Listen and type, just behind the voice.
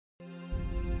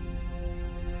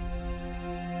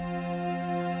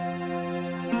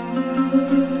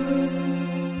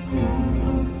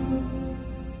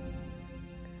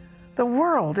The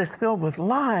world is filled with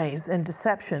lies and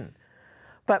deception,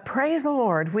 but praise the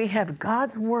Lord, we have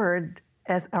God's Word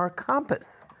as our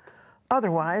compass.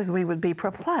 Otherwise, we would be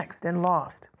perplexed and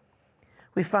lost.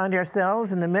 We find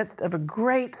ourselves in the midst of a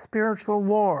great spiritual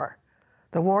war,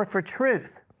 the war for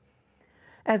truth.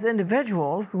 As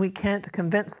individuals, we can't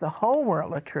convince the whole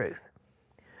world of truth.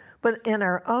 But in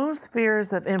our own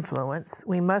spheres of influence,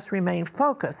 we must remain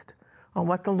focused on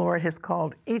what the Lord has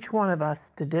called each one of us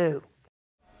to do.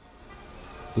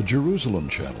 The Jerusalem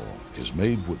Channel is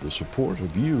made with the support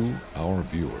of you, our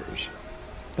viewers.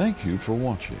 Thank you for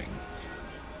watching.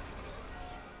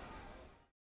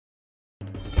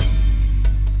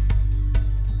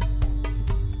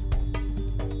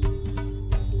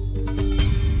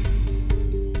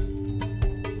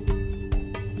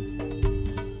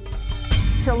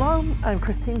 Shalom, I'm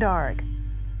Christine Darg.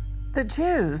 The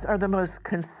Jews are the most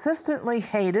consistently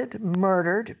hated,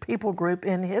 murdered people group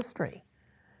in history.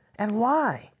 And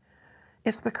why?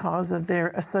 It's because of their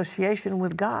association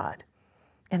with God.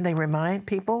 And they remind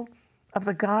people of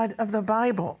the God of the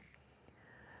Bible.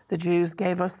 The Jews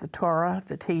gave us the Torah,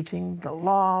 the teaching, the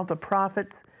law, the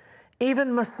prophets,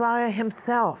 even Messiah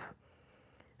himself.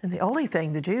 And the only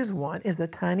thing the Jews want is a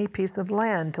tiny piece of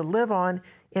land to live on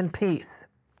in peace.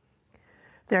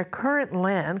 Their current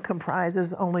land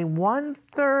comprises only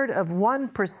 1/3 of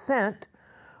 1%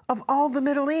 of all the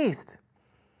Middle East.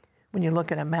 When you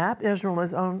look at a map, Israel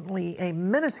is only a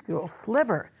minuscule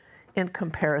sliver in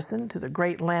comparison to the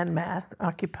great landmass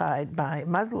occupied by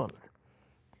Muslims.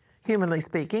 Humanly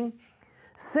speaking,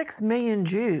 6 million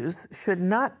Jews should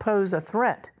not pose a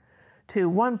threat to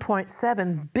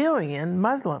 1.7 billion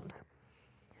Muslims.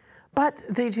 But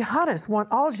the jihadists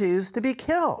want all Jews to be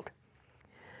killed.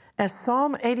 As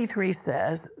Psalm 83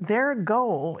 says, their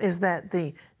goal is that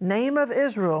the name of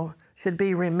Israel should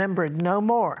be remembered no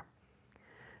more,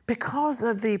 because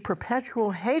of the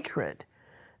perpetual hatred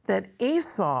that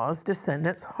Esau's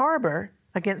descendants harbor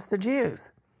against the Jews.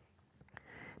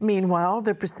 Meanwhile,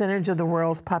 the percentage of the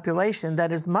world's population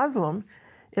that is Muslim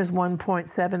is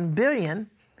 1.7 billion,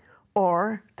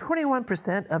 or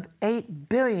 21% of 8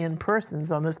 billion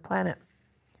persons on this planet.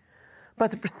 But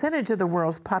the percentage of the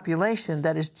world's population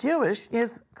that is Jewish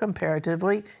is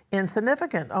comparatively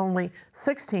insignificant, only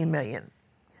 16 million.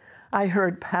 I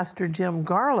heard Pastor Jim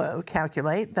Garlow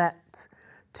calculate that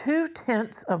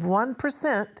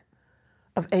 0.2%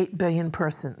 of 8 billion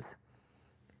persons.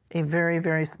 A very,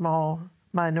 very small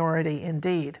minority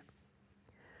indeed.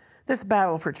 This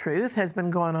battle for truth has been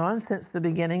going on since the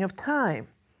beginning of time.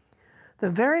 The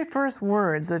very first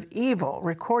words of evil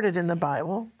recorded in the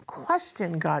Bible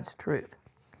question God's truth.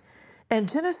 In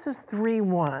Genesis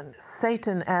 3:1,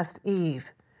 Satan asked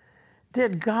Eve,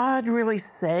 "Did God really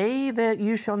say that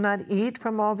you shall not eat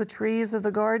from all the trees of the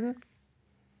garden?"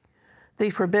 The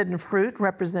forbidden fruit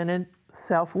represented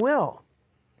self-will.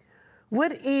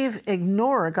 Would Eve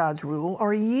ignore God's rule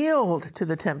or yield to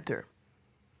the tempter?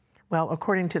 Well,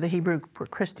 according to the Hebrew for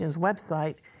Christians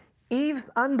website, Eve's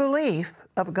unbelief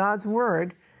of God's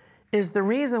word is the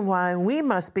reason why we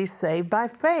must be saved by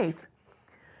faith.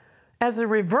 As a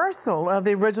reversal of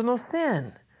the original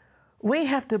sin, we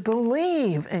have to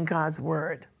believe in God's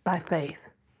word by faith.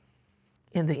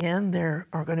 In the end, there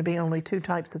are going to be only two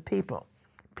types of people: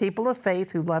 people of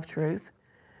faith who love truth,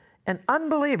 and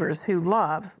unbelievers who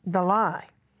love the lie.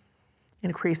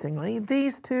 Increasingly,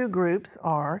 these two groups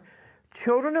are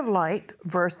children of light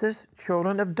versus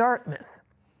children of darkness.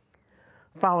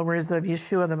 Followers of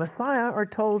Yeshua the Messiah are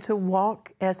told to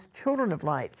walk as children of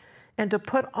light and to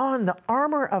put on the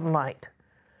armor of light,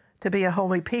 to be a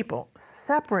holy people,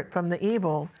 separate from the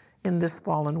evil in this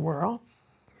fallen world,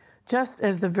 just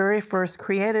as the very first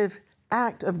creative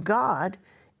act of God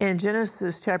in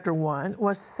Genesis chapter 1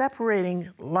 was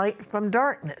separating light from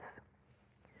darkness.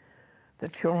 The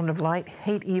children of light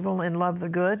hate evil and love the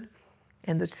good,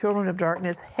 and the children of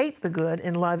darkness hate the good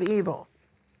and love evil.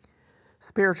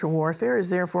 Spiritual warfare is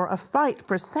therefore a fight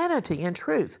for sanity and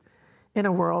truth in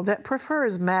a world that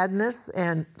prefers madness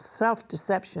and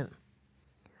self-deception.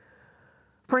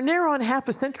 For near on half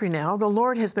a century now, the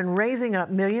Lord has been raising up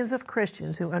millions of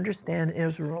Christians who understand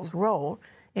Israel's role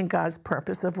in God's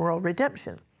purpose of world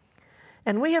redemption.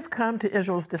 And we have come to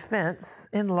Israel's defense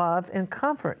in love and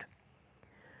comfort.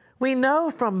 We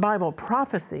know from Bible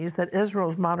prophecies that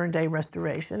Israel's modern-day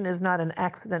restoration is not an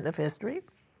accident of history,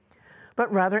 but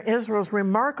rather Israel's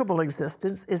remarkable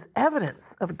existence is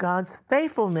evidence of God's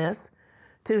faithfulness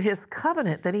to his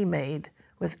covenant that he made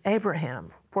with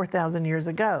Abraham 4,000 years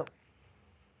ago.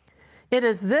 It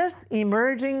is this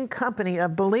emerging company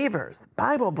of believers,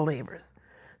 Bible believers,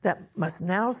 that must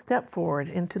now step forward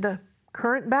into the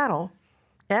current battle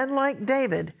and, like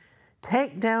David,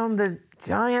 take down the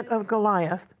giant of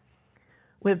Goliath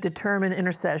with determined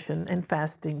intercession and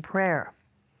fasting prayer.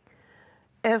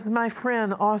 As my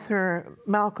friend, author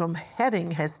Malcolm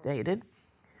Hedding has stated,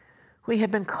 we have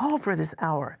been called for this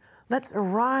hour. Let's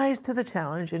arise to the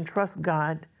challenge and trust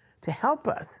God to help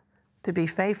us to be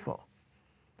faithful.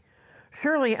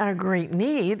 Surely our great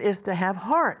need is to have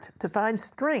heart, to find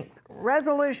strength,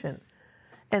 resolution,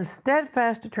 and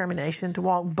steadfast determination to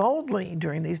walk boldly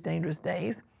during these dangerous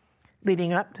days,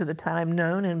 leading up to the time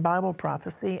known in Bible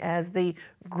prophecy as the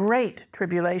Great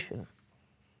Tribulation.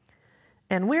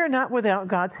 And we are not without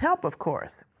God's help, of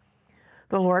course.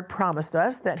 The Lord promised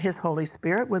us that His Holy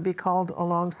Spirit would be called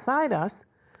alongside us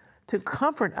to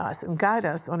comfort us and guide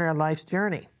us on our life's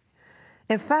journey.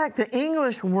 In fact, the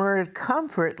English word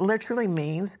comfort literally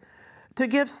means to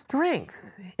give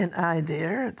strength, an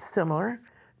idea similar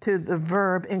to the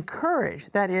verb encourage,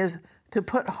 that is, to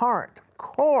put heart,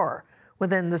 core,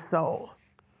 within the soul.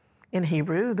 In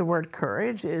Hebrew, the word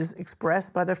courage is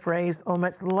expressed by the phrase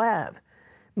ometz lev,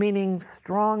 meaning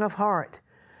strong of heart,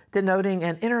 denoting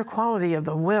an inner quality of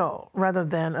the will rather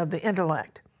than of the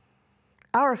intellect.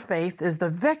 Our faith is the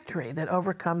victory that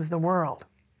overcomes the world.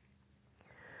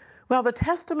 Well, the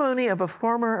testimony of a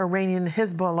former Iranian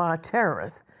Hezbollah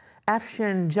terrorist,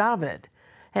 Afshin Javed,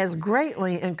 has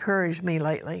greatly encouraged me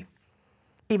lately.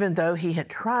 Even though he had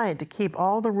tried to keep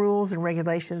all the rules and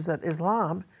regulations of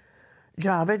Islam,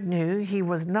 Javed knew he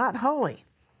was not holy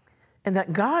and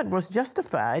that God was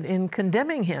justified in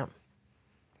condemning him.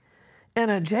 In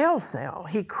a jail cell,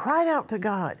 he cried out to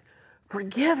God,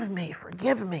 forgive me,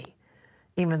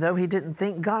 even though he didn't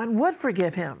think God would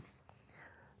forgive him.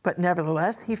 But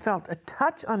nevertheless, he felt a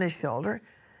touch on his shoulder,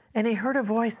 and he heard a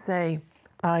voice say,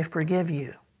 I forgive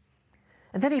you.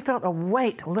 And then he felt a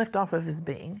weight lift off of his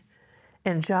being,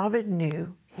 and Javed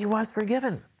knew he was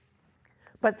forgiven.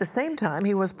 But at the same time,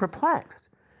 he was perplexed.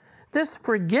 This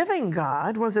forgiving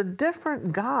God was a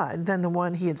different God than the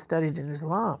one he had studied in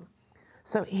Islam.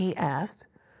 So he asked,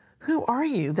 who are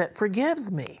you that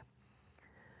forgives me?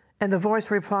 And the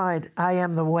voice replied, I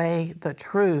am the way, the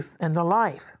truth, and the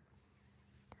life.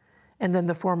 And then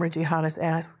the former jihadist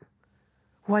asked,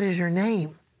 what is your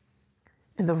name?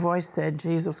 And the voice said,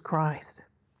 Jesus Christ.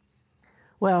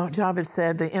 Well, Javed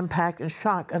said the impact and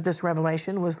shock of this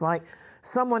revelation was like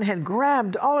someone had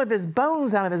grabbed all of his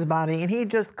bones out of his body and he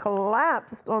just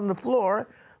collapsed on the floor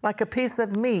like a piece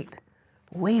of meat,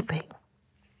 weeping.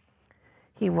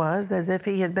 He was as if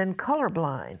he had been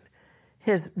colorblind.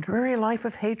 His dreary life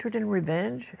of hatred and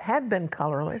revenge had been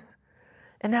colorless,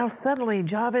 and now suddenly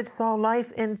Javed saw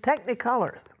life in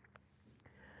technicolors.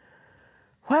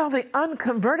 While the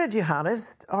unconverted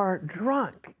jihadists are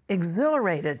drunk,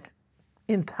 exhilarated,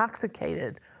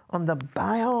 intoxicated on the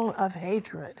bile of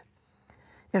hatred.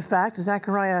 In fact,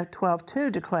 Zechariah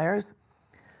 12:2 declares,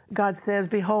 God says,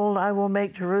 behold, I will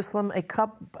make Jerusalem a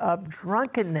cup of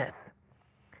drunkenness.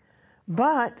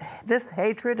 But this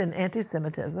hatred and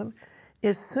anti-Semitism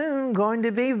is soon going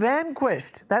to be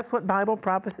vanquished. That's what Bible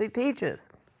prophecy teaches.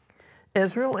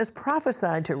 Israel is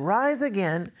prophesied to rise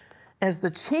again as the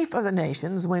chief of the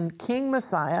nations when King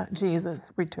Messiah,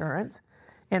 Jesus, returns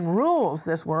and rules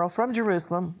this world from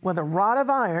Jerusalem with a rod of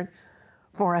iron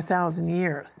for 1,000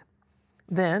 years.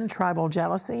 Then tribal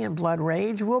jealousy and blood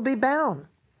rage will be bound.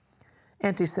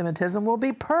 Anti-Semitism will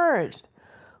be purged.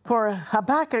 For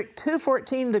Habakkuk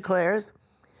 2:14 declares,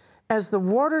 as the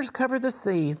waters cover the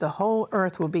sea, the whole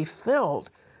earth will be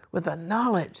filled with the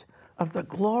knowledge of the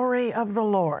glory of the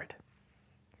Lord.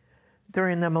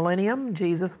 During the millennium,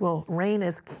 Jesus will reign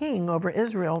as king over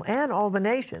Israel and all the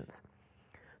nations.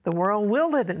 The world will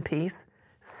live in peace,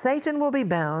 Satan will be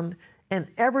bound, and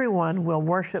everyone will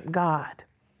worship God.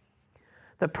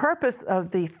 The purpose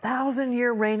of the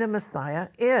 1,000-year reign of Messiah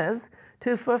is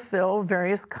to fulfill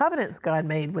various covenants God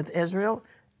made with Israel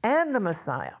and the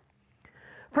Messiah.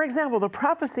 For example, the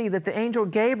prophecy that the angel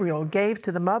Gabriel gave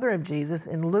to the mother of Jesus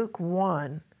in Luke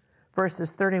 1, verses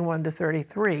 31 to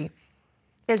 33,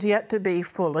 is yet to be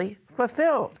fully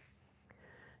fulfilled.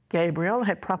 Gabriel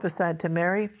had prophesied to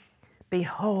Mary,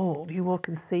 behold, you will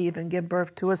conceive and give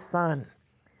birth to a son,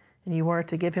 and you are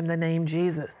to give him the name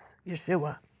Jesus,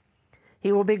 Yeshua.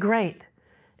 He will be great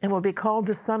and will be called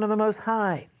the Son of the Most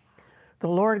High. The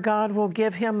Lord God will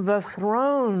give him the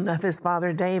throne of his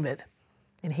father David,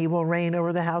 and he will reign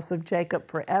over the house of Jacob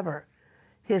forever.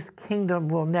 His kingdom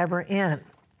will never end.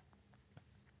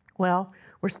 Well,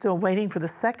 we're still waiting for the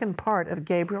second part of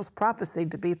Gabriel's prophecy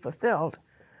to be fulfilled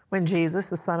when Jesus,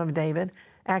 the son of David,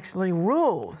 actually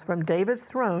rules from David's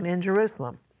throne in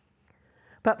Jerusalem.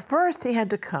 But first he had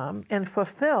to come and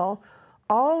fulfill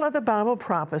all of the Bible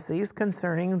prophecies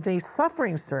concerning the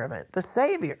suffering servant, the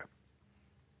Savior.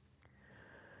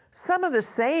 Some of the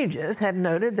sages have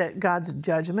noted that God's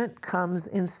judgment comes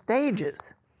in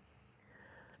stages.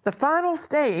 The final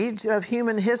stage of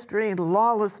human history,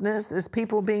 lawlessness, is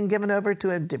people being given over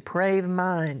to a depraved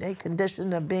mind, a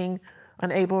condition of being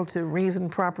unable to reason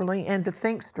properly and to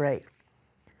think straight.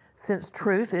 Since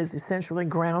truth is essentially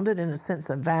grounded in a sense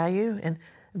of value, and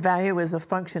value is a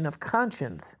function of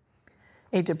conscience,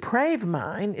 a depraved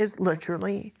mind is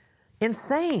literally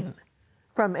insane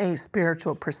from a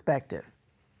spiritual perspective.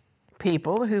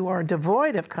 People who are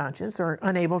devoid of conscience are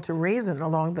unable to reason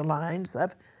along the lines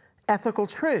of ethical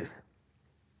truth.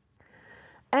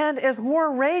 And as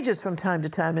war rages from time to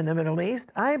time in the Middle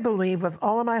East, I believe with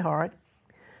all of my heart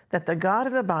that the God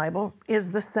of the Bible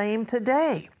is the same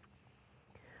today.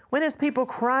 When his people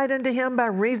cried unto him by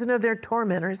reason of their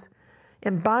tormentors,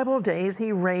 in Bible days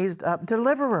he raised up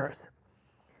deliverers.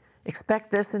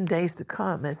 Expect this in days to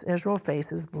come as Israel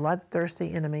faces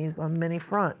bloodthirsty enemies on many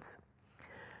fronts.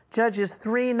 Judges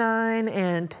 3:9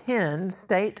 and 10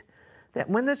 state that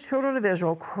when the children of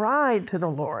Israel cried to the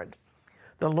Lord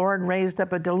raised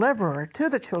up a deliverer to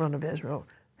the children of Israel,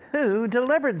 who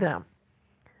delivered them.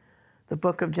 The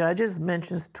book of Judges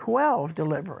mentions 12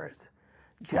 deliverers,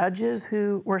 judges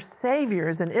who were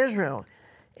saviors in Israel,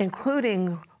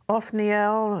 including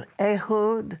Othniel,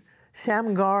 Ehud,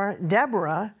 Shamgar,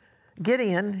 Deborah,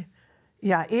 Gideon,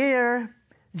 Yair,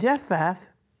 Jephthah,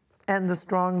 and the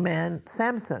strong man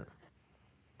Samson.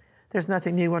 There's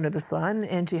nothing new under the sun,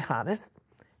 and jihadists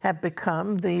have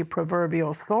become the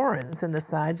proverbial thorns in the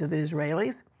sides of the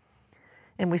Israelis.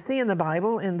 And we see in the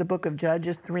Bible, in the book of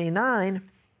Judges 3:9,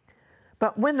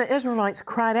 but when the Israelites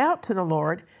cried out to the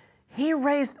Lord, he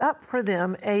raised up for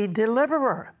them a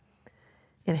deliverer.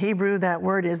 In Hebrew, that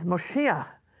word is Moshiach,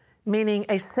 meaning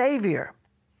a savior.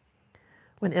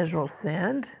 When Israel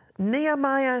sinned,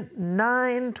 Nehemiah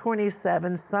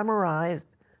 9:27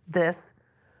 summarized this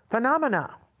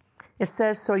phenomena. It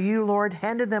says, so you, Lord,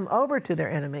 handed them over to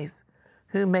their enemies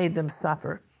who made them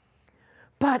suffer.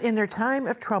 But in their time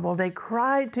of trouble, they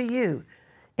cried to you,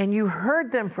 and you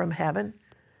heard them from heaven.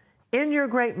 In your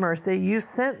great mercy, you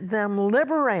sent them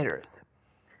liberators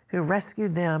who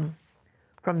rescued them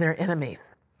from their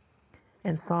enemies.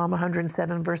 And Psalm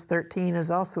 107, verse 13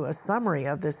 is also a summary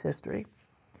of this history.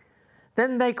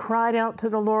 Then they cried out to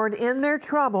the Lord in their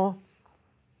trouble,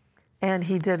 and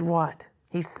he did what?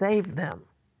 He saved them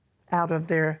out of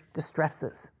their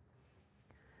distresses.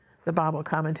 The Bible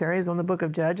commentaries on the book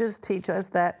of Judges teach us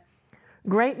that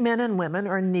great men and women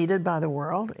are needed by the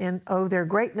world and owe their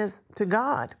greatness to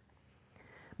God.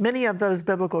 Many of those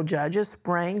biblical judges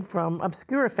sprang from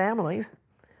obscure families.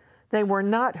 They were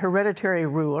not hereditary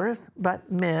rulers,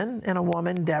 but men and a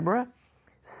woman, Deborah,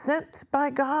 sent by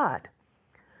God.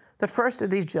 The first of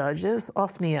these judges,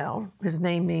 Othniel, his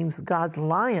name means God's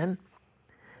lion,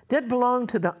 did belong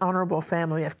to the honorable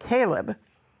family of Caleb,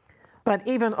 but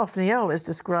even Othniel is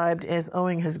described as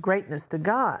owing his greatness to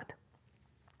God.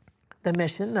 The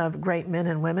mission of great men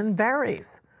and women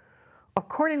varies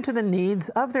according to the needs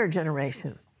of their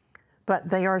generation, but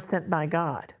they are sent by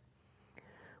God.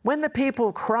 When the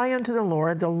people cry unto the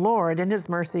Lord in his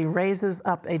mercy raises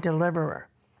up a deliverer.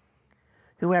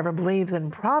 Whoever believes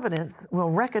in providence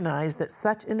will recognize that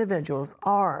such individuals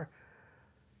are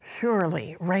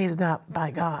surely raised up by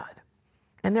God,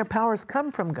 and their powers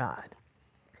come from God.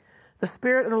 The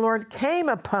Spirit of the Lord came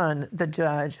upon the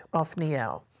judge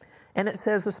Othniel, and it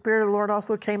says the Spirit of the Lord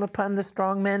also came upon the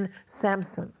strong man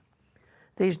Samson.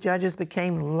 These judges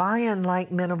became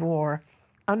lion-like men of war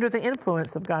under the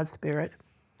influence of God's Spirit,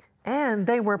 and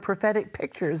they were prophetic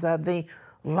pictures of the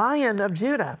Lion of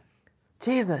Judah,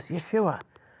 Jesus, Yeshua,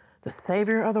 the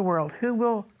Savior of the world, who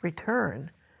will return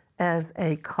as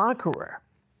a conqueror.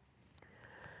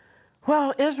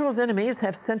 Well, Israel's enemies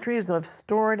have centuries of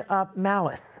stored up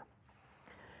malice.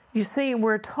 You see,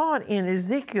 we're taught in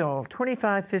Ezekiel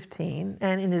 25:15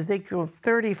 and in Ezekiel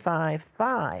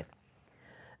 35:5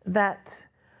 that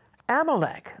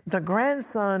Amalek, the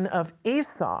grandson of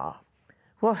Esau,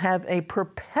 will have a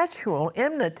perpetual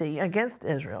enmity against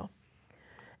Israel.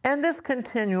 And this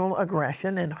continual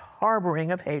aggression and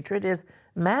harboring of hatred is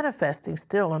manifesting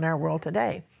still in our world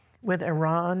today, with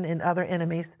Iran and other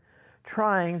enemies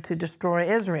trying to destroy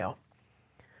Israel.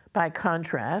 By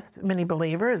contrast, many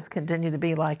believers continue to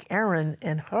be like Aaron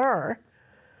and Hur,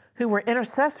 who were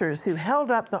intercessors who held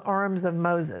up the arms of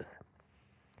Moses.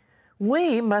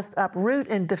 We must uproot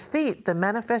and defeat the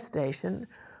manifestation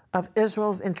of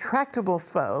Israel's intractable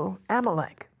foe,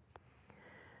 Amalek.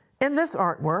 In this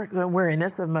artwork, the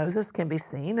weariness of Moses can be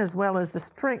seen, as well as the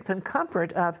strength and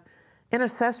comfort of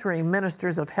intercessory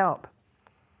ministers of help.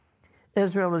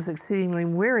 Israel is exceedingly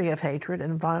weary of hatred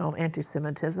and vile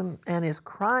anti-Semitism and is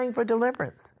crying for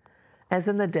deliverance, as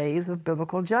in the days of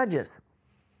biblical judges.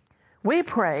 We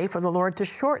pray for the Lord to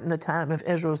shorten the time of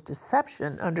Israel's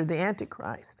deception under the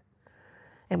Antichrist.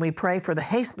 And we pray for the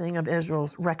hastening of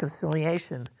Israel's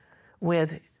reconciliation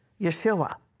with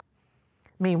Yeshua.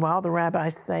 Meanwhile, the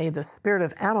rabbis say the spirit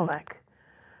of Amalek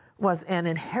was an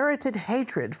inherited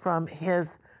hatred from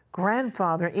his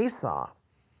grandfather Esau,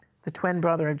 the twin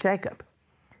brother of Jacob.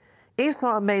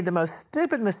 Esau made the most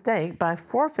stupid mistake by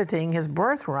forfeiting his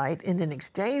birthright in an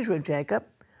exchange with Jacob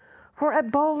for a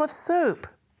bowl of soup.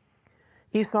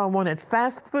 Esau wanted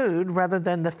fast food rather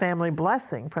than the family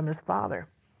blessing from his father.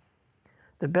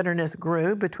 The bitterness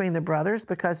grew between the brothers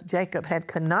because Jacob had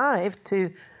connived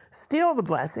to steal the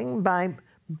blessing by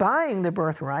buying the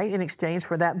birthright in exchange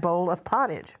for that bowl of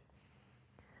pottage.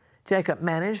 Jacob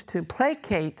managed to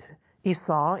placate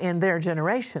Esau in their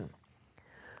generation.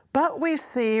 But we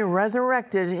see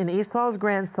resurrected in Esau's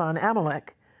grandson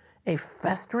Amalek a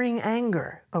festering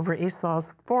anger over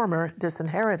Esau's former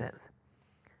disinheritance.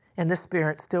 And this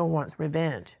spirit still wants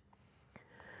revenge.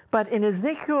 But in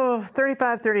Ezekiel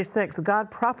 35:36, God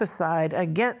prophesied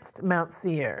against Mount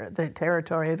Seir, the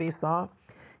territory of Esau.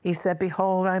 He said,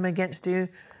 "Behold, I am against you."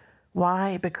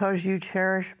 Why? Because you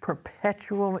cherish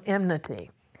perpetual enmity.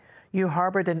 You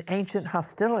harbored an ancient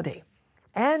hostility,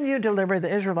 and you delivered the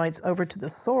Israelites over to the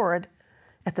sword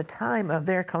at the time of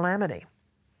their calamity.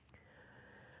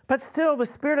 But still, the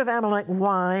spirit of Amalek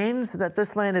whines that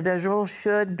this land of Israel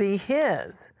should be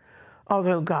his,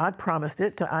 although God promised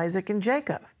it to Isaac and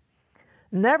Jacob.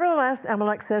 Nevertheless,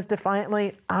 Amalek says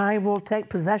defiantly, "I will take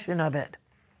possession of it."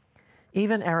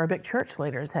 Even Arabic church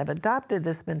leaders have adopted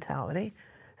this mentality,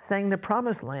 saying the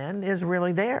promised land is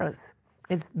really theirs.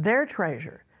 It's their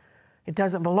treasure. It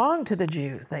doesn't belong to the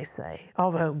Jews, they say,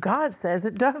 although God says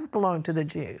it does belong to the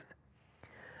Jews.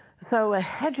 So a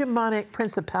hegemonic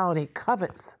principality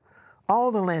covets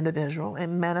all the land of Israel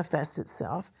and manifests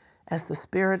itself as the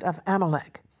spirit of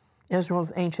Amalek,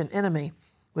 Israel's ancient enemy,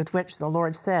 with which the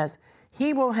Lord says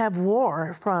he will have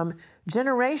war from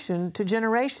generation to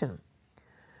generation.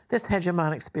 This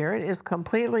hegemonic spirit is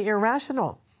completely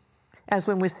irrational, as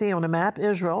when we see on a map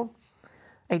Israel,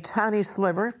 a tiny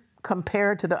sliver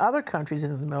compared to the other countries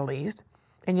in the Middle East,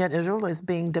 and yet Israel is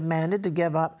being demanded to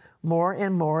give up more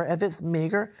and more of its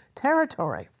meager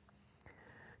territory.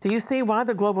 Do you see why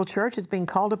the global church is being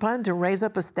called upon to raise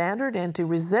up a standard and to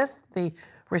resist the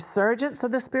resurgence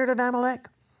of the spirit of Amalek?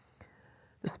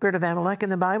 The spirit of Amalek in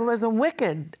the Bible is a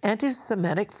wicked,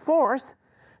 anti-Semitic force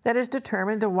that is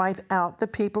determined to wipe out the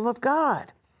people of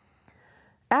God.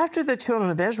 After the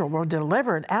children of Israel were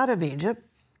delivered out of Egypt,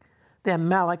 the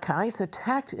Amalekites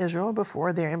attacked Israel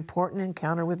before their important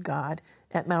encounter with God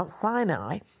at Mount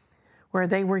Sinai, where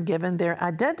they were given their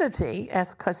identity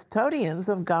as custodians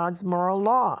of God's moral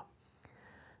law.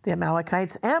 The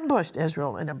Amalekites ambushed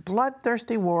Israel in a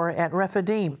bloodthirsty war at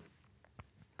Rephidim.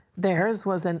 Theirs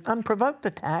was an unprovoked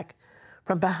attack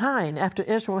from behind after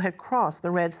Israel had crossed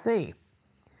the Red Sea.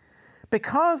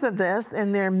 Because of this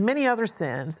and their many other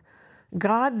sins,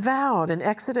 God vowed in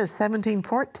Exodus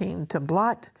 17:14 to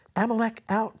blot Amalek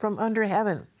out from under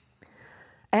heaven.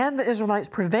 And the Israelites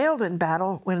prevailed in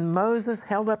battle when Moses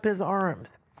held up his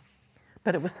arms.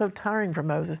 But it was so tiring for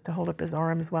Moses to hold up his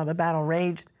arms while the battle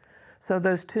raged. So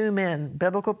those two men,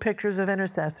 biblical pictures of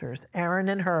intercessors, Aaron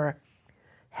and Hur,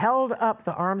 held up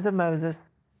the arms of Moses,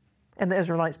 and the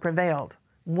Israelites prevailed,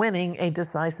 winning a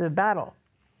decisive battle.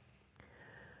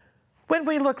 When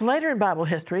we look later in Bible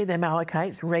history, the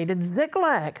Amalekites raided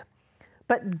Ziklag.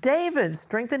 But David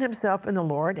strengthened himself in the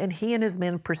Lord, and he and his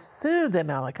men pursued the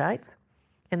Amalekites,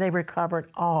 and they recovered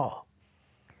all.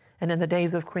 And in the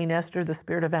days of Queen Esther, the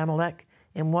spirit of Amalek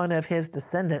in one of his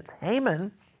descendants,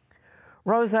 Haman,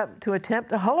 rose up to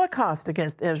attempt a holocaust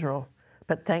against Israel,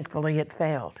 but thankfully it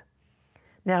failed.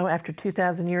 Now, after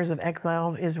 2,000 years of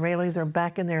exile, Israelis are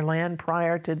back in their land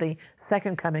prior to the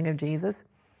second coming of Jesus,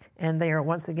 and they are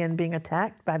once again being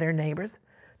attacked by their neighbors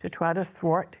to try to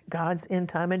thwart God's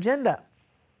end-time agenda.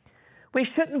 We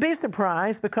shouldn't be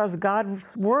surprised because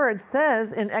God's word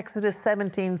says in Exodus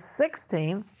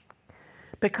 17:16,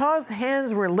 because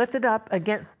hands were lifted up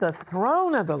against the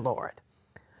throne of the Lord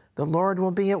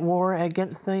will be at war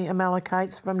against the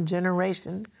Amalekites from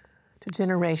generation to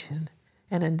generation.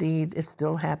 And indeed, it's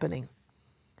still happening.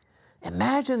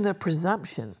 Imagine the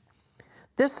presumption.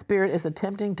 This spirit is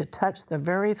attempting to touch the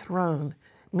very throne,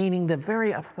 meaning the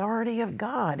very authority of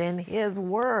God and His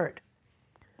word.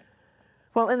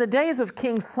 Well, in the days of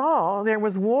King Saul, there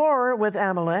was war with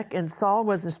Amalek, and Saul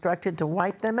was instructed to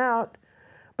wipe them out,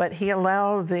 but he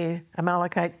allowed the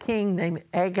Amalekite king named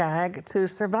Agag to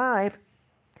survive.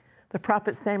 The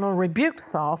prophet Samuel rebuked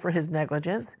Saul for his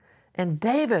negligence, and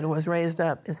David was raised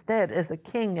up instead as a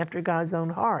king after God's own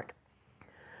heart.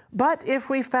 But if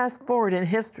we fast forward in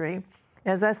history,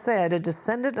 as I said, a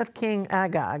descendant of King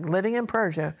Agag living in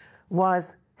Persia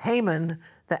was Haman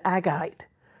the Agagite,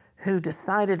 who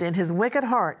decided in his wicked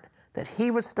heart that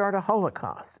he would start a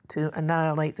Holocaust to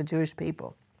annihilate the Jewish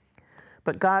people.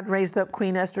 But God raised up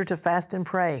Queen Esther to fast and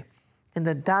pray, and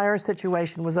the dire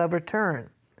situation was overturned.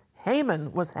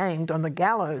 Haman was hanged on the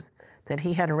gallows that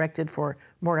he had erected for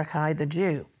Mordecai the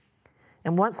Jew.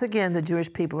 And once again, the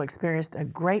Jewish people experienced a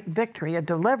great victory, a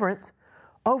deliverance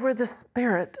over the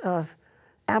spirit of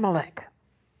Amalek.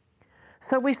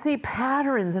 So we see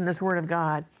patterns in this word of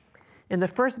God. In the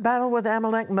first battle with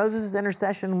Amalek, Moses'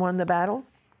 intercession won the battle.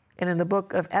 And in the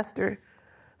book of Esther,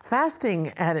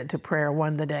 fasting added to prayer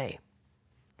won the day.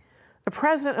 The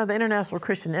president of the International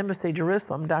Christian Embassy,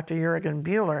 Jerusalem, Dr. Jürgen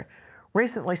Buehler,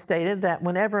 recently stated that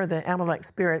whenever the Amalek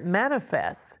spirit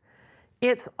manifests,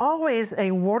 it's always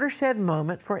a watershed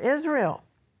moment for Israel.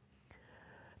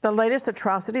 The latest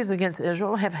atrocities against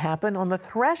Israel have happened on the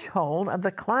threshold of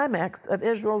the climax of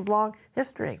Israel's long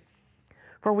history.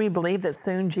 For we believe that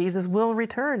soon Jesus will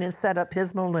return and set up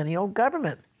his millennial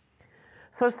government.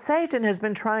 So Satan has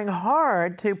been trying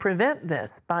hard to prevent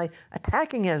this by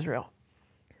attacking Israel.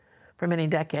 For many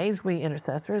decades, we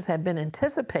intercessors have been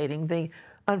anticipating the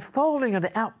unfolding of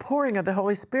the outpouring of the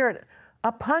Holy Spirit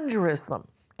upon Jerusalem,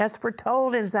 as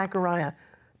foretold in Zechariah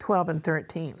 12 and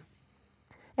 13.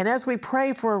 And as we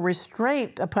pray for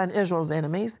restraint upon Israel's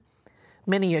enemies,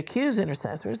 many accuse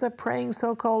intercessors of praying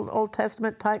so-called Old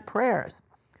Testament type prayers.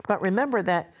 But remember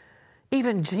that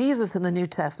even Jesus in the New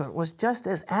Testament was just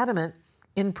as adamant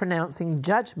in pronouncing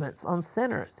judgments on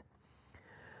sinners.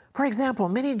 For example,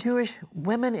 many Jewish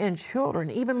women and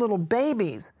children, even little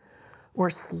babies, were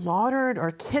slaughtered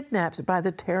or kidnapped by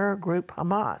the terror group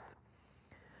Hamas.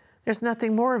 There's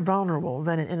nothing more vulnerable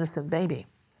than an innocent baby.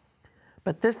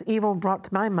 But this evil brought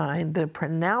to my mind the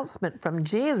pronouncement from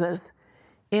Jesus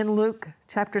in Luke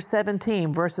chapter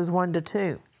 17, verses 1 to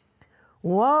 2.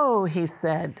 Woe, he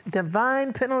said,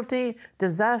 divine penalty,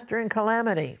 disaster, and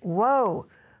calamity. Woe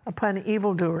upon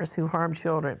evildoers who harm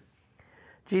children.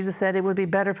 Jesus said it would be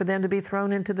better for them to be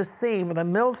thrown into the sea with a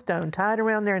millstone tied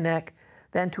around their neck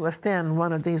than to offend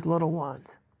one of these little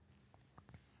ones.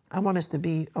 I want us to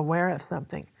be aware of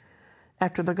something.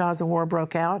 After the Gaza war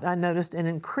broke out, I noticed an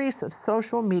increase of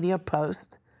social media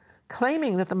posts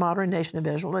claiming that the modern nation of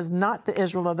Israel is not the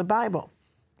Israel of the Bible.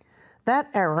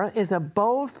 That error is a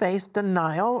bold-faced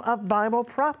denial of Bible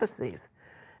prophecies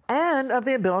and of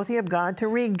the ability of God to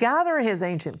regather his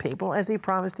ancient people as he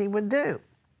promised he would do.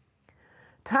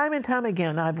 Time and time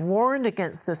again, I've warned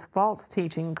against this false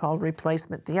teaching called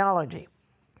replacement theology.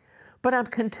 But I'm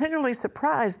continually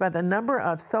surprised by the number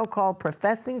of so-called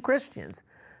professing Christians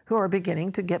who are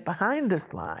beginning to get behind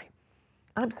this lie.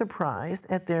 I'm surprised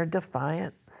at their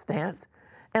defiant stance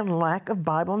and lack of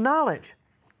Bible knowledge.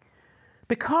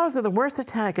 Because of the worst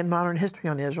attack in modern history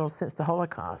on Israel since the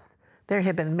Holocaust, there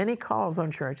have been many calls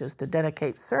on churches to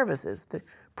dedicate services to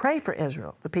pray for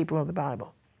Israel, the people of the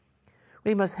Bible.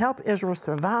 We must help Israel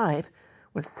survive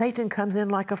when Satan comes in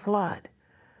like a flood.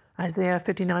 Isaiah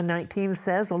 59:19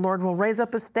 says the Lord will raise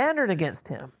up a standard against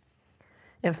him.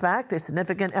 In fact, a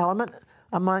significant element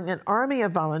among an army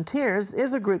of volunteers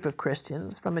is a group of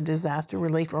Christians from a disaster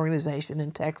relief organization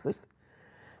in Texas.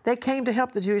 They came to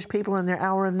help the Jewish people in their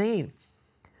hour of need.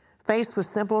 Faced with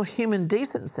simple human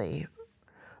decency,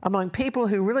 among people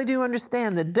who really do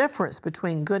understand the difference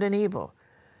between good and evil,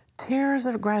 tears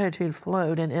of gratitude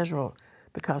flowed in Israel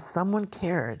because someone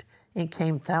cared and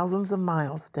came thousands of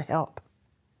miles to help.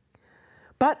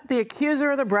 But the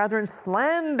accuser of the brethren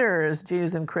slanders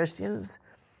Jews and Christians.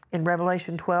 In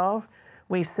Revelation 12,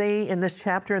 we see in this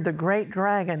chapter the great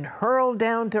dragon hurled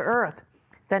down to earth,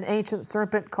 that ancient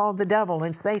serpent called the devil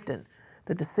and Satan,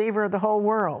 the deceiver of the whole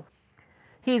world.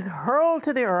 He's hurled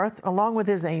to the earth along with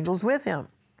his angels with him.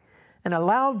 And a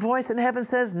loud voice in heaven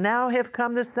says, now have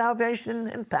come the salvation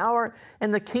and power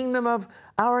and the kingdom of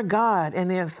our God and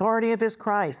the authority of his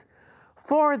Christ.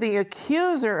 For the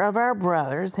accuser of our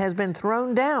brothers has been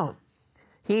thrown down,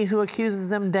 he who accuses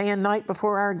them day and night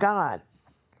before our God.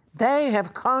 They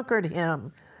have conquered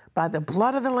him by the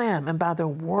blood of the Lamb and by the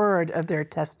word of their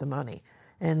testimony,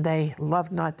 and they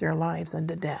loved not their lives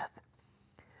unto death.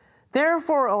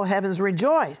 Therefore, O heavens,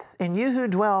 rejoice, and you who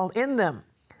dwell in them.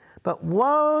 But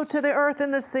woe to the earth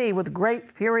and the sea, with great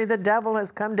fury the devil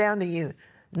has come down to you,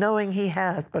 knowing he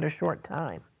has but a short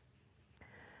time.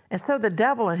 And so the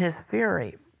devil in his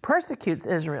fury persecutes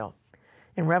Israel.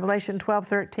 In Revelation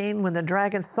 12:13, when the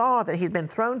dragon saw that he'd been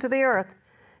thrown to the earth,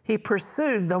 he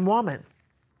pursued the woman,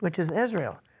 which is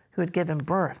Israel, who had given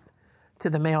birth to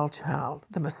the male child,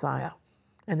 the Messiah.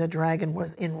 And the dragon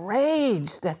was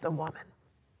enraged at the woman.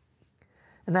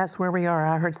 And that's where we are.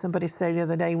 I heard somebody say the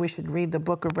other day we should read the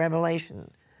book of Revelation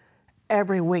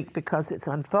every week because it's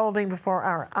unfolding before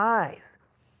our eyes.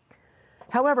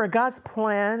 However, God's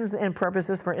plans and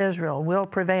purposes for Israel will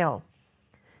prevail.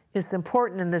 It's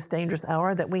important in this dangerous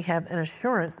hour that we have an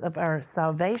assurance of our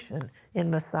salvation in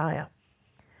Messiah.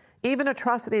 Even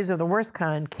atrocities of the worst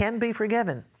kind can be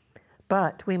forgiven,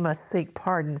 but we must seek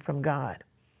pardon from God.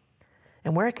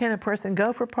 And where can a person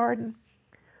go for pardon?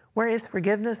 Where is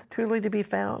forgiveness truly to be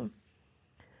found?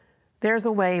 There's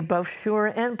a way both sure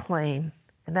and plain,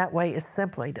 and that way is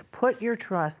simply to put your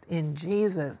trust in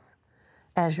Jesus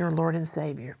as your Lord and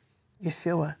Savior.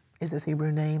 Yeshua is his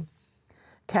Hebrew name.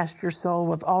 Cast your soul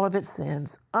with all of its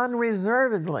sins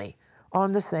unreservedly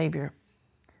on the Savior.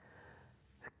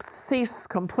 Cease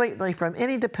completely from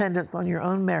any dependence on your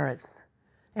own merits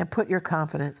and put your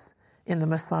confidence in the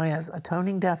Messiah's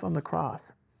atoning death on the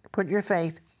cross. Put your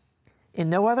faith in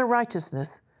no other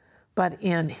righteousness but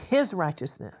in his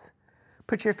righteousness.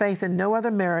 Put your faith in no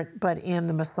other merit but in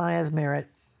the Messiah's merit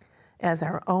as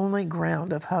our only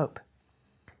ground of hope.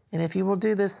 And if you will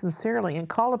do this sincerely and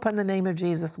call upon the name of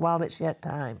Jesus while it's yet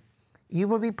time, you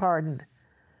will be pardoned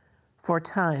for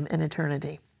time and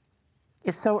eternity.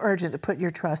 It's so urgent to put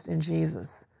your trust in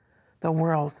Jesus, the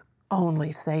world's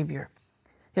only Savior.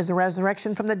 His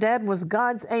resurrection from the dead was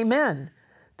God's amen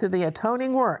to the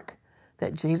atoning work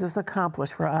that Jesus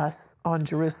accomplished for us on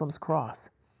Jerusalem's cross.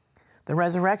 The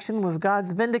resurrection was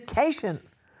God's vindication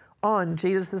on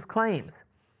Jesus' claims.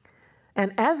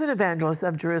 And as an evangelist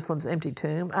of Jerusalem's empty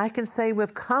tomb, I can say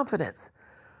with confidence,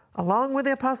 along with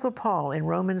the Apostle Paul in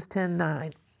Romans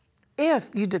 10:9, if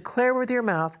you declare with your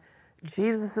mouth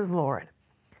Jesus is Lord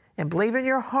and believe in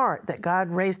your heart that God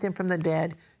raised him from the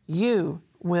dead, you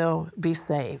will be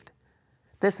saved.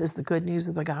 This is the good news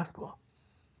of the gospel,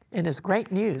 and it's great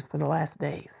news for the last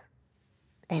days.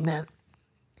 Amen.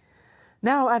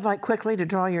 Now I'd like quickly to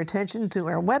draw your attention to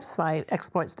our website,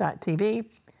 exploits.tv,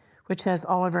 which has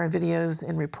all of our videos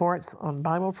and reports on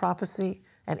Bible prophecy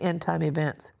and end-time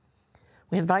events.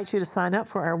 We invite you to sign up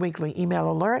for our weekly email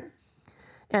alert.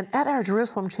 And at our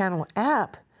Jerusalem Channel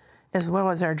app, as well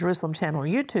as our Jerusalem Channel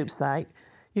YouTube site,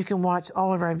 you can watch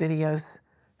all of our videos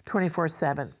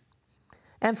 24/7.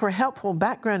 And for helpful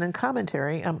background and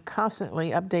commentary, I'm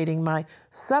constantly updating my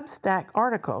Substack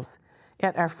articles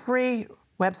at our free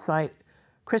website,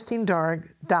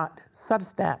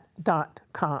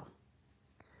 christinedarg.substack.com.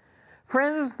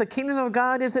 Friends, the kingdom of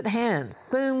God is at hand.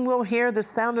 Soon we'll hear the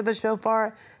sound of the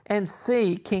shofar and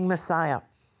see King Messiah.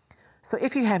 So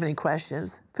if you have any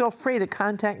questions, feel free to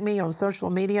contact me on social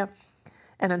media.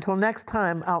 And until next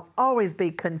time, I'll always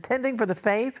be contending for the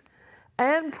faith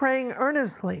and praying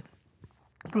earnestly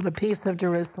for the peace of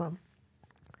Jerusalem.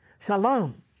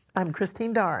 Shalom. I'm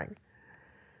Christine Darg.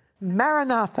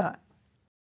 Maranatha.